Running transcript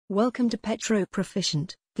Welcome to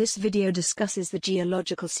Proficient. This video discusses the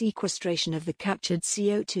geological sequestration of the captured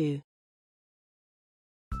CO2.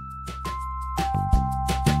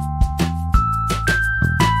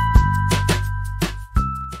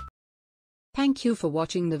 Thank you for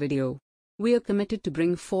watching the video. We are committed to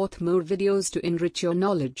bring forth more videos to enrich your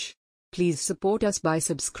knowledge. Please support us by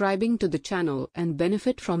subscribing to the channel and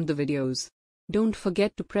benefit from the videos. Don't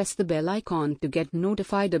forget to press the bell icon to get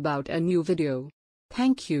notified about a new video.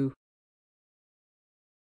 Thank you.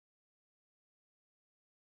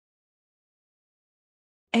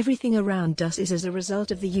 Everything around us is as a result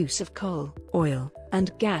of the use of coal, oil,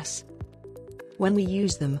 and gas. When we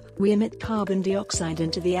use them, we emit carbon dioxide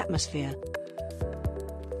into the atmosphere.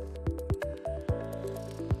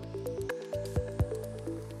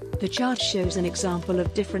 The chart shows an example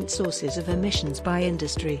of different sources of emissions by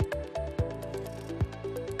industry.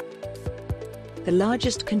 The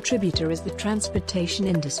largest contributor is the transportation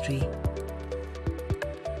industry.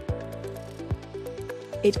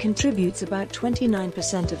 It contributes about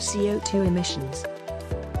 29% of CO2 emissions.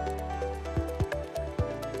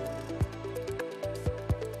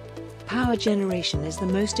 Power generation is the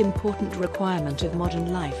most important requirement of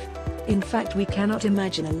modern life. In fact, we cannot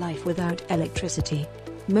imagine a life without electricity.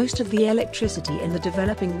 Most of the electricity in the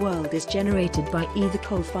developing world is generated by either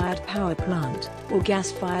coal-fired power plant or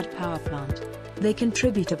gas-fired power plant. They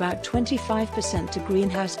contribute about 25% to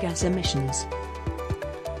greenhouse gas emissions.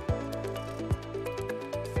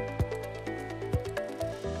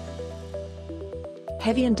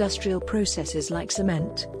 Heavy industrial processes like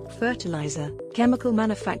cement, fertilizer, chemical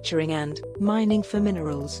manufacturing and mining for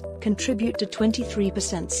minerals contribute to 23%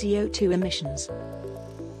 CO2 emissions.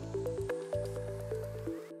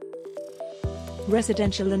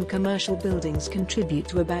 Residential and commercial buildings contribute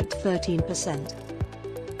to about 13%.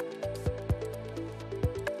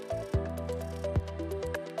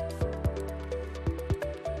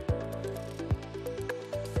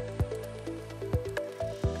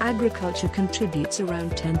 Agriculture contributes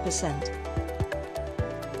around 10%.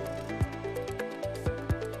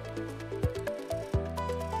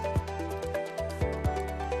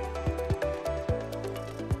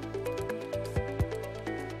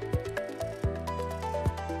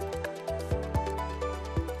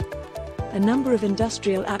 A number of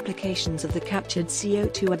industrial applications of the captured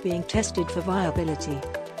CO2 are being tested for viability.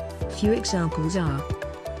 Few examples are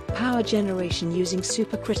power generation using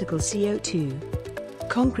supercritical CO2,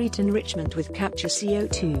 concrete enrichment with capture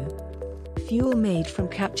CO2, fuel made from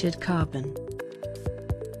captured carbon.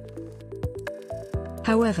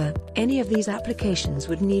 However, any of these applications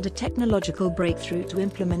would need a technological breakthrough to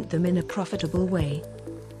implement them in a profitable way.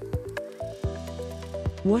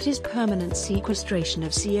 What is permanent sequestration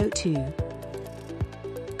of CO2?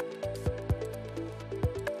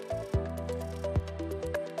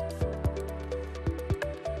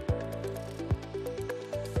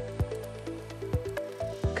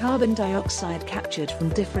 Carbon dioxide captured from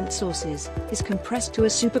different sources is compressed to a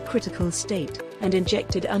supercritical state and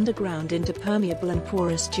injected underground into permeable and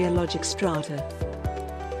porous geologic strata.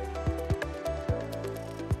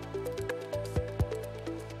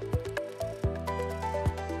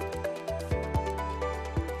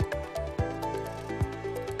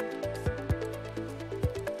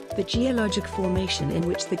 The geologic formation in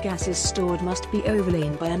which the gas is stored must be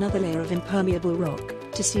overlain by another layer of impermeable rock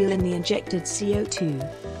to seal in the injected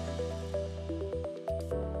CO2.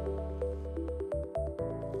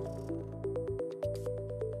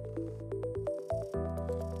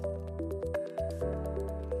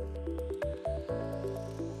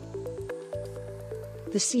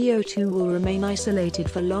 The CO2 will remain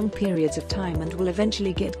isolated for long periods of time and will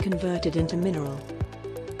eventually get converted into mineral.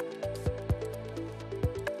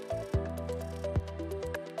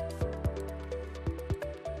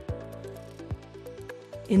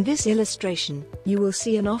 In this illustration, you will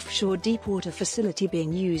see an offshore deepwater facility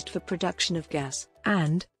being used for production of gas,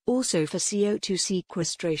 and also for CO2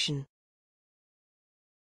 sequestration.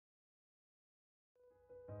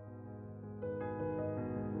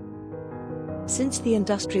 Since the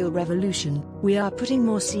Industrial Revolution, we are putting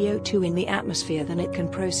more CO2 in the atmosphere than it can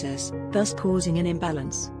process, thus causing an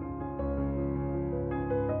imbalance.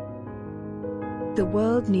 The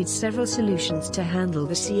world needs several solutions to handle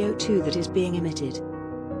the CO2 that is being emitted.